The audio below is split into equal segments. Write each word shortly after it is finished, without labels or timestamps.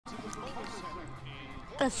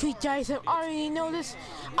If you guys have already noticed,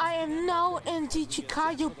 I am now in the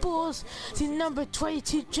Chicago Bulls, the number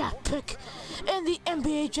 22 draft pick in the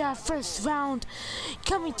NBA draft first round,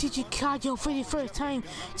 coming to Chicago for the first time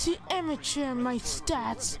to amateur my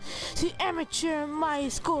stats, to amateur my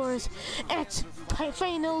scores, and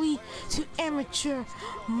finally to amateur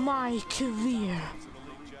my career.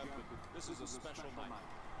 This is a special night.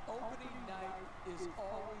 Opening night is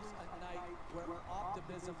always a night where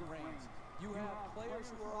optimism reigns. You have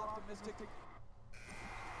players who are optimistic.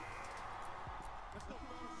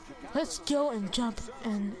 Let's go and jump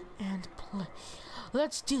and play.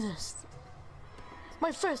 Let's do this.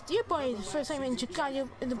 My first, your boy, the first time in Chicago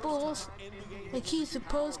in the Bulls, like he's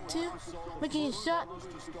supposed to, making a shot.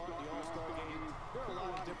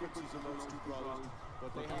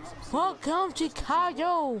 Welcome,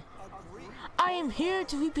 Chicago! I am here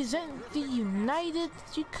to represent the United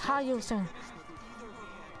Chicago Sun.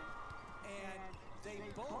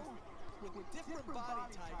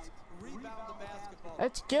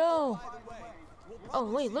 Let's go! Oh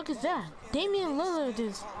wait, look at that! Damian Lillard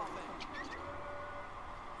is.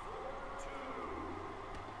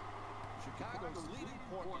 Chicago's leading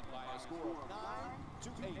Portland by a score of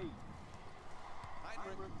 9-8.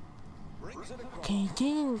 Brings it across. Okay,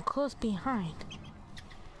 getting close behind.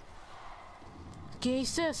 Okay,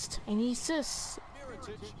 assist. I need assist.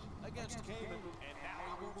 Miritich against Kamen, and now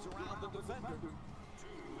he moves around the defender. 2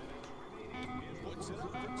 minutes. Puts it up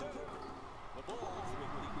for 2. The Bulls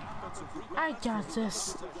with the offensive rebound. I got this.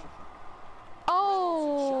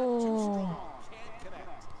 Oh! Can't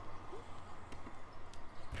connect.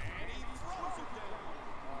 And he throws it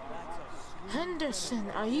down. Henderson,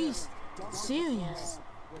 are you serious?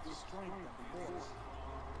 With strength and force.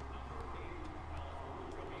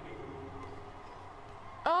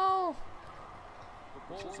 Oh! The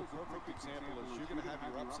Bulls are a perfect example of you're going to have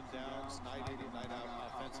your ups and downs night in and night out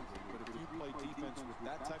offensively. But if you play defense with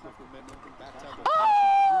that type of commitment, that type of passion,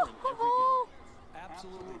 you're in every game.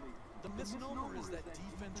 Absolutely. The misnomer is that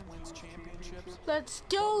defense wins championships. Let's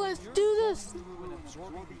go, let's do this! When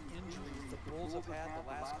absorbing the injuries the Bulls have had the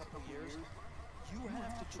last couple of years, you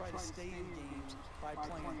have to try to stay in games by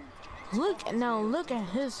playing. Look at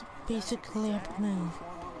his basic layup move.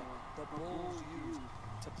 The Bulls use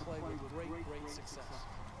to play with great success.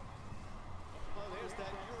 Well, there's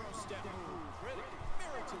that Euro step move.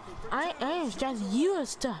 I am just Euro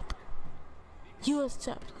step. Euro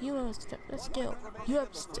step, Euro step, let's go. Euro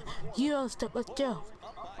step, let's go.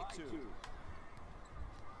 Up by 2.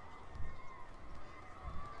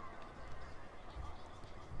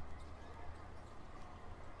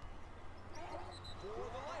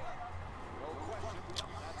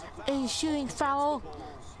 A shooting foul.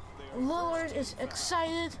 Lillard is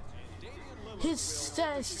excited. His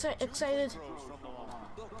stat is excited.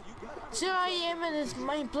 So I am in his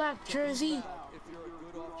my black jersey.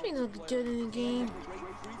 He looks good in the game.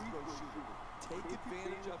 Take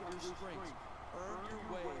advantage of your strengths. Earn your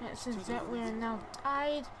way. Yeah, since that we are now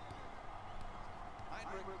tied.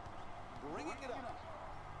 Bringing it up.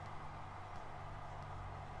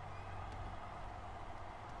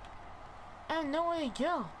 I have nowhere to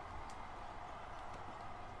go.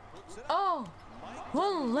 Oh,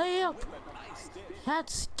 one layup.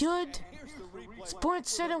 That's good. Sports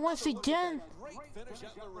Center once again. Great finish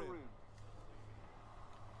at the rim.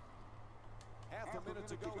 Half a minute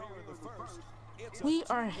to go here in the first. It's We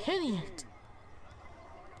are hitting it.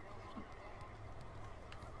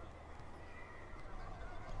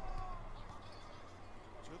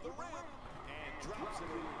 to the rim and drops it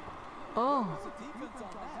in. Oh, The defense on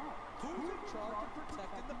that. Who's in charge of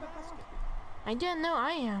protecting the basket? I didn't know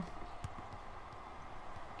I am.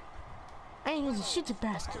 I need to shoot the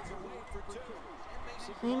basket.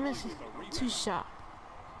 I missed 2 shots.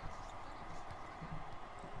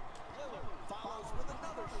 Follows with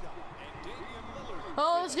another shot. And Damian Lillard.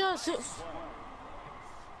 Oh, let's go.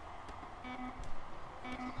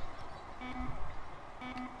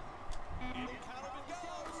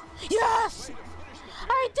 Yes!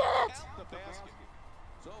 I did it! The basket.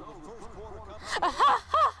 So the first quarter comes.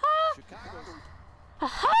 Chicago's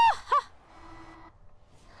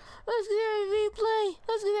Let's get that replay.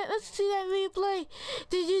 Let's see that replay.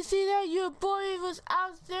 Did you see that? Your boy was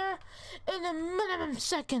out there in a minimum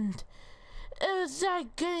second. It was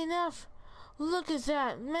that good enough. Look at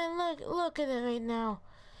that, man. Look at it right now.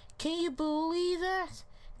 Can you believe that?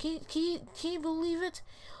 Can you believe it?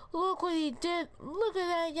 Look what he did. Look at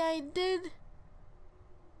that guy did.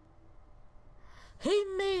 He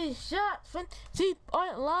made a shot from the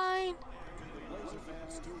 3-point line. Blazer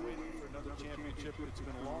fans still waiting for another championship, but it's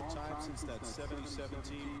been a long time since that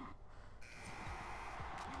 70-17.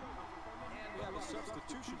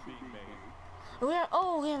 substitution being made. We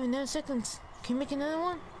have another seconds. Can we make another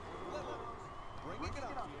one? Bringing it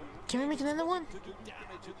up here. Can we make another one? To do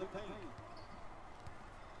damage in the paint.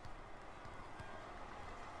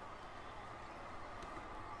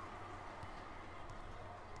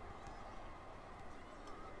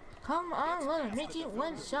 Come on, let us make it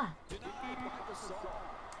one shot. Denied by Gasol.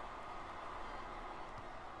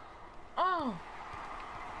 Oh,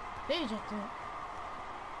 they ejected it.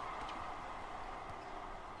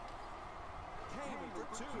 Came for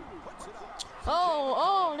two. Puts it up.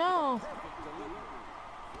 Oh no. Perfect delivery.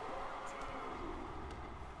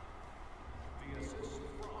 The assist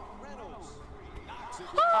from Reynolds. Knocks it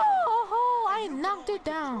down. Oh, I knocked it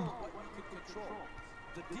down. What you could control.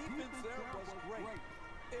 The defense there was great.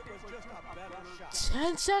 It was just a better shot.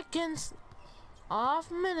 10 seconds off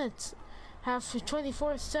minutes. Have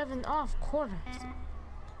 24/7 off quarters.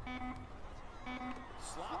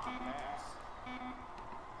 Sloppy pass.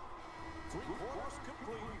 3/4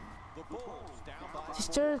 complete. The Bulls down by This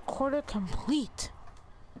third quarter complete.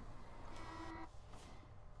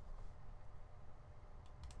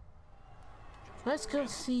 Let's go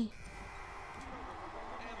see.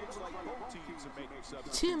 And looks like both teams are making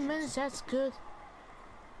substitutions. 2 minutes, that's good.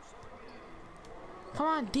 Come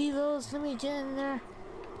on, Devos, let me get in there.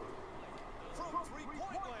 From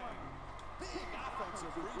 3-point land. Big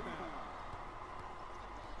offensive rebound.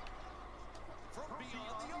 From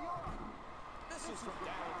beyond the arc. This is from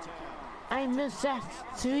downtown. I missed that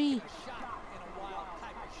 3. Shot in a wild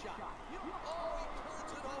type of shot. Oh, he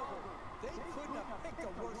turns it over. They couldn't have picked a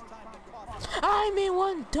worse time to cough. I made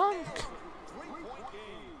one dunk. 3-point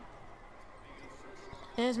game.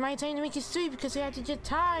 And it's my time to make it 3 because I have to get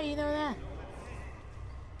tied, you know that.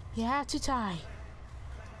 You have to tie.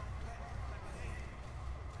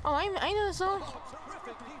 Oh, I know the song.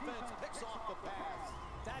 Terrific defense picks off the pass.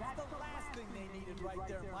 That's the last thing they needed right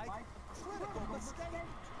there, Mike. Critical mistake.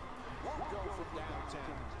 Won't go from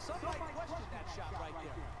downtown. Some might question that shot right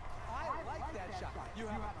there. I like that shot. You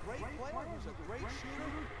have a great player who's a great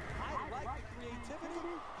shooter. I like the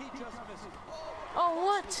creativity. He just missed it. Oh,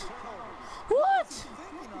 what? What?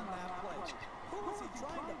 Thinking on that play. Who was he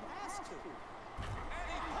trying to pass to?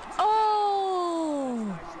 Oh!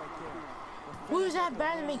 Nice right there. Who's that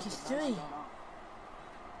bad to make it 3?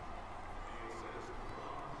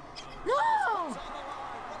 No!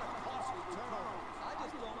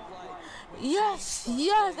 Yes,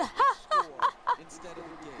 yes! Instead of the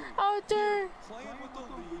game. Out there! Playing with the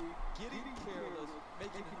lead, getting careless,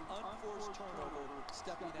 making an unforced turnover,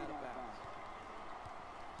 stepping out of bounds.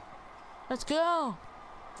 Let's go!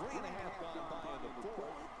 3.5 gone by in the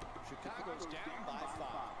fourth. Chicago's down by 5.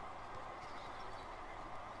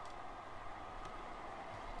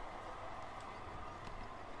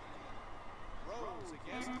 Rose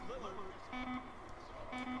against Lillard.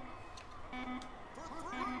 For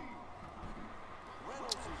 3.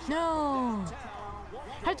 Reynolds is No! downtown.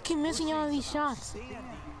 I have to keep missing all of these shots. Standing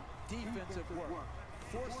defensive work,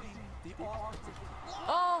 forcing the offensive.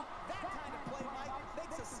 Oh! That kind of play, Mike,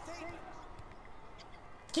 makes a statement.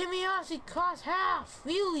 Get me off, it costs half!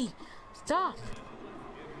 Really? Stop! to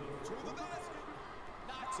the basket.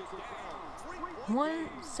 Knocks it down. 3-point One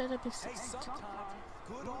setup Hey, assist. sometimes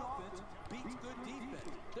good offense beats good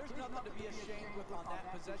defense. There's nothing to be ashamed with on that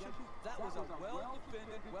possession. That was a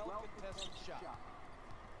well-defended, well-contested shot.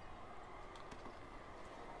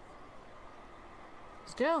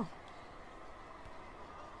 Let's go.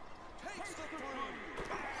 takes the 3.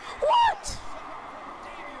 What?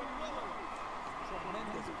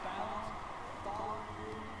 Tremendous balance, thought,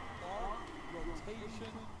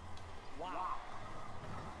 rotation. Wow.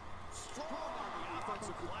 Strong on the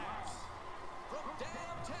offensive glass. From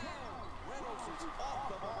downtown. Reynolds is off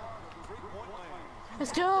the mark from 3-point land.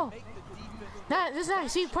 Let's go. Make the defense This is not a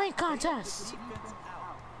 3-point contest. defense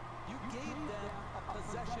out. You gave them a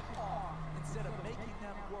possession off instead of making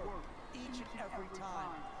them work each and every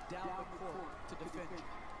time down the court to defend you.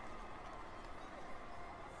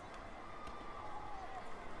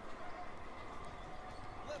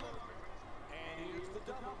 And here's the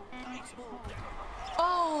double. Nice move down.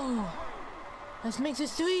 Oh! Let's make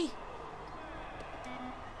this 3.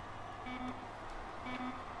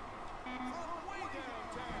 From way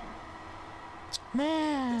downtown.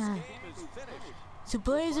 Man. Game is finished. The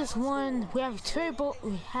Blazers won. We have a terrible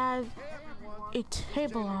loss.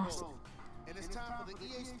 And it's time for the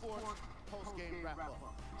EA Sports post-game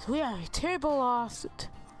wrap-up. So we have a terrible loss.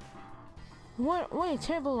 What a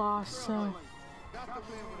terrible loss. So Got the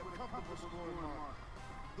win with a comfortable scoring margin.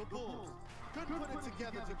 The Bulls couldn't put it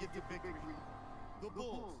together to get the victory. The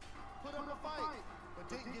Bulls put up a fight, but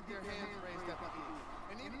didn't get their hands raised at the end.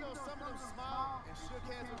 And even though some of them smiled and shook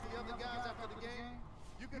hands with the other guys after the game,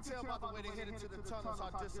 you can tell by the way they headed to the tunnels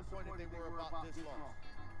how disappointed they were about this loss.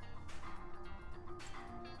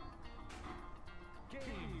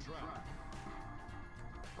 Game track.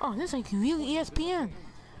 Oh, this is like really ESPN. The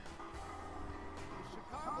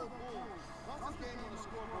Chicago Bulls lost this game on the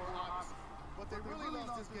scoreboard, obviously, but they really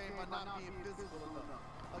lost this game by not being physical enough.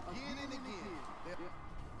 Again and again.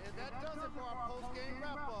 And that does it for our post-game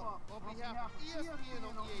wrap-up on behalf of ESPN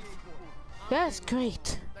on EA Sports. That's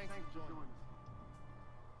great. Thanks for joining us.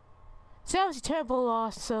 So that was a terrible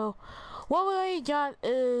loss. So what we already got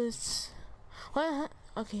is,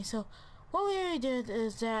 okay. So what we already did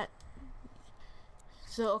is that.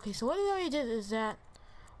 So what we already did is that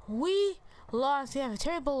we lost. We have a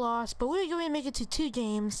terrible loss, but we're going to make it to 2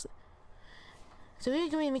 games. So we're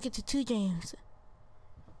going to make it to 2 games.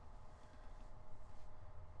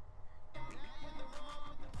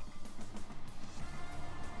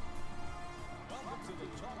 Welcome to the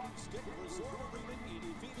Talking Stick Resort Arena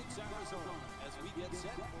in Phoenix, Arizona, as we get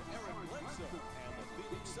set for Eric Bledsoe and the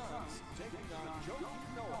Phoenix Suns taking on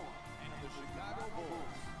Joakim Noah and the Chicago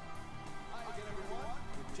Bulls. Hi again, everyone.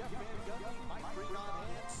 With Jeff Van Gundy, Mike Green on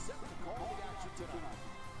hand, set to call the action tonight.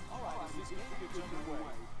 All right, as this game gets underway,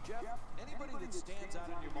 Jeff, anybody that stands out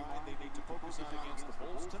in your mind they need to focus on against the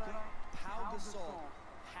Bulls tonight? Pau Gasol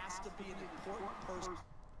has to be an important person.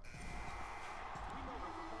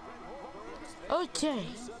 Okay.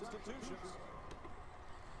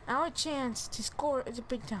 Our chance to score at the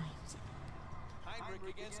big times.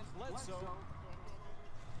 Heinrich against Bledsoe.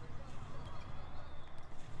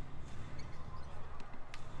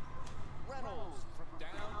 Reynolds from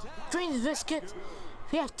downtown. Green's biscuit.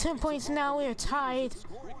 We have 10 points now. We are tied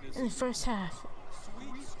in the first half.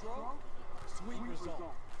 Sweet stroke, sweet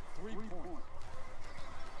result. 3 points.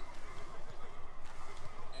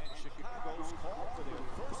 And Chicago's called for their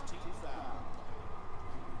first team foul.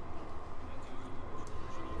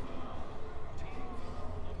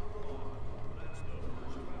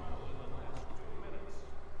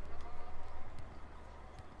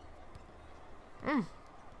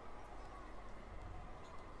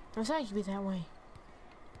 It was like to be that way.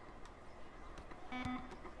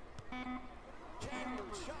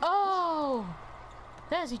 Oh!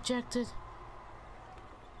 That's ejected.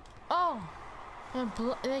 Oh! And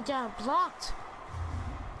they got blocked.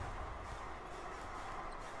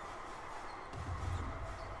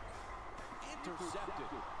 Intercepted.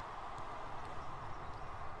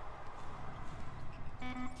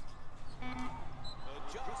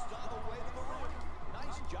 Just on the way to the rim.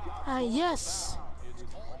 Nice job. Yes. It's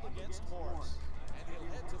called against Morris. And he'll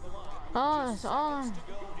head to the line. Oh, it's on. To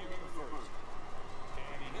go here in the first.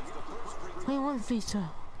 And he hits the first free throw. 21 visa.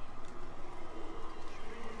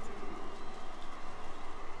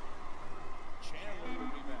 Chandler the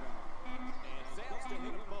rebound. And fails to hit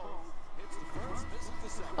them both. Hits the first, misses the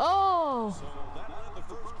second. Oh! So that'll end the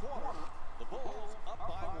first quarter. The Bulls up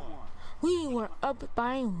by 1. We were up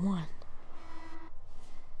by 1.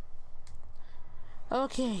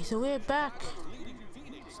 Okay, so we're back. Leading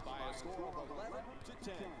Phoenix by a score of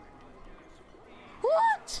 11-10.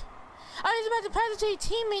 What? I was about to pass it to your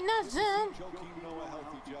teammate, not them. Joakim Noah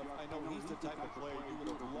healthy, Jeff. I know he's the type of player you would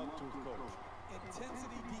have loved to have coached.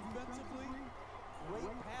 Intensity defensively,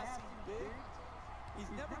 great passing big.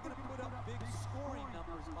 He's never going to put up big scoring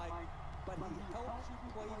numbers, Mike, but he helps you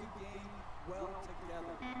play the game well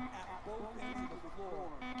together at both ends of the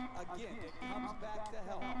floor. Again, it comes back to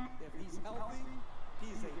health. If he's healthy,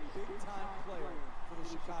 he's a big-time player for the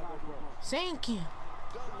Chicago Bulls. Thank you.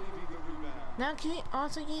 Dunleavy the rebound. Now can we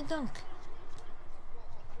also get a dunk?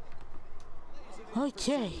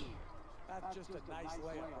 Okay. That's just a nice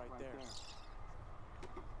layup right there.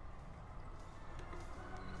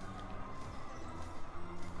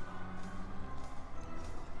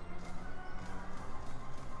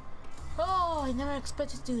 Oh, I never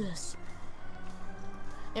expected to do this.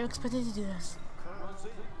 Never expected to do this.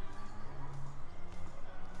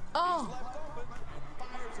 Oh!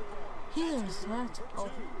 He was left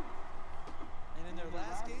open. And in their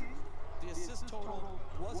last game, the assist total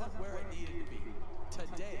wasn't where it needed to be.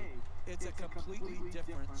 Today, it's a completely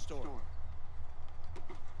different story.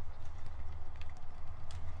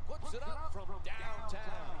 Puts it up from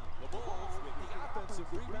downtown. The Bulls with the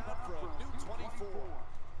offensive rebound for a new 24.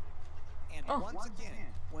 And Oh. once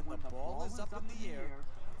again, when the ball is up in the air,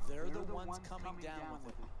 they're the ones coming down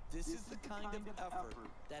with it. This is the kind of effort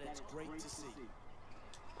that it's great to see.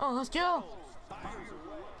 Oh, let's go. Fires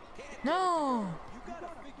away. Can't No. You got to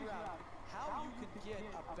figure out how you can get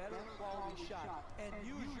a better quality shot and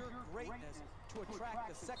use your greatness to attract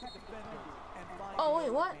the second defender and find Oh, the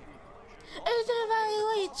wait, what? opening. It's an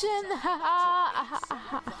evaluation. It's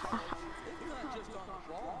not just on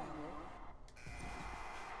the ball.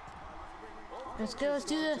 Let's go. Let's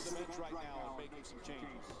do To this. the bench right now and making some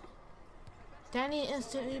changes. Danny,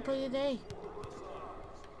 instant replay today.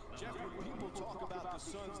 Jeff, when people talk about the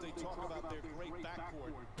Suns, they talk about their great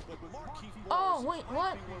backcourt. But Markieff Oh, Morris wait, might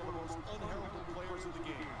what? be one of the most unheralded players of the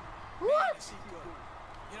game. What? Is he good?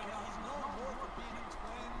 You know, he's known more for being a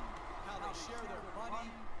twin, how they share their money,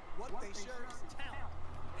 what they share is talent.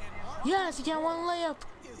 And Mark Yes, he got one layup.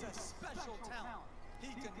 is a special talent.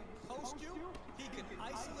 He can post you, he can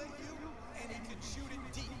isolate you, and he can shoot it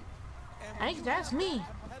deep. And I think that's me.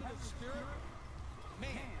 competitive spirit,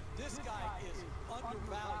 man, this guy is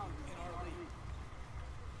undervalued in our league.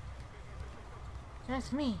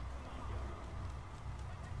 That's me.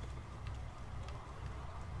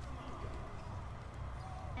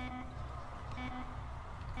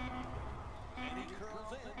 And he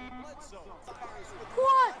curls in. Bledsoe fires with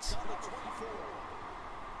What? on the 24.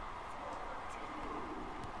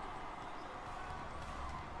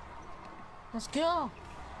 Let's go.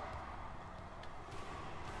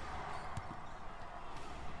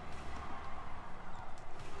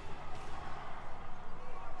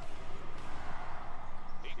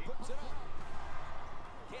 He puts it up.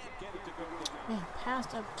 Can't get it to go down. Man,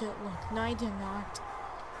 passed up to look. No, I did not.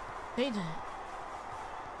 They did.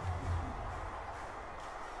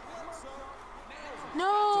 Bledsoe nails it.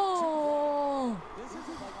 No. This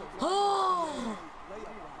isn't like a Oh. layup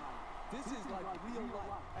line. This is like real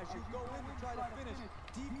life. As you go in to try to finish,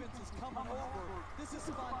 defense is coming over. This is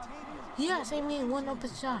spontaneous. Yes, I mean one open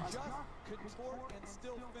shot. Just contort and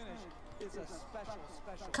still finish is a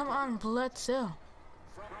special. Come on, Bledsoe.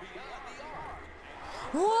 From beyond the arc.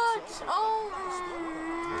 What? Oh.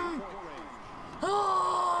 Point range.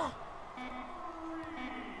 Oh.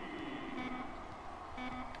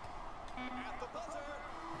 At the buzzer.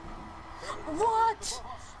 What?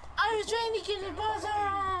 I was trying to get the buzzer.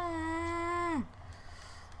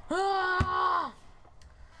 Ah.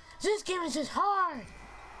 This game is just hard.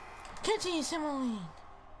 Continue simulating.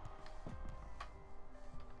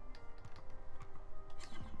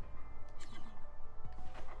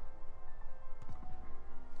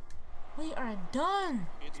 We are done.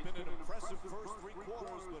 It's been an impressive first 3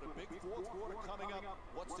 quarters, but a big 4th quarter coming up.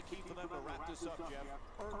 What's the key for them to wrap this up, Jeff?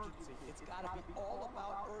 Urgency. It's got to be all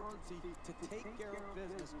about urgency to take care of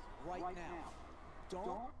business right now.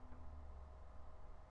 Don't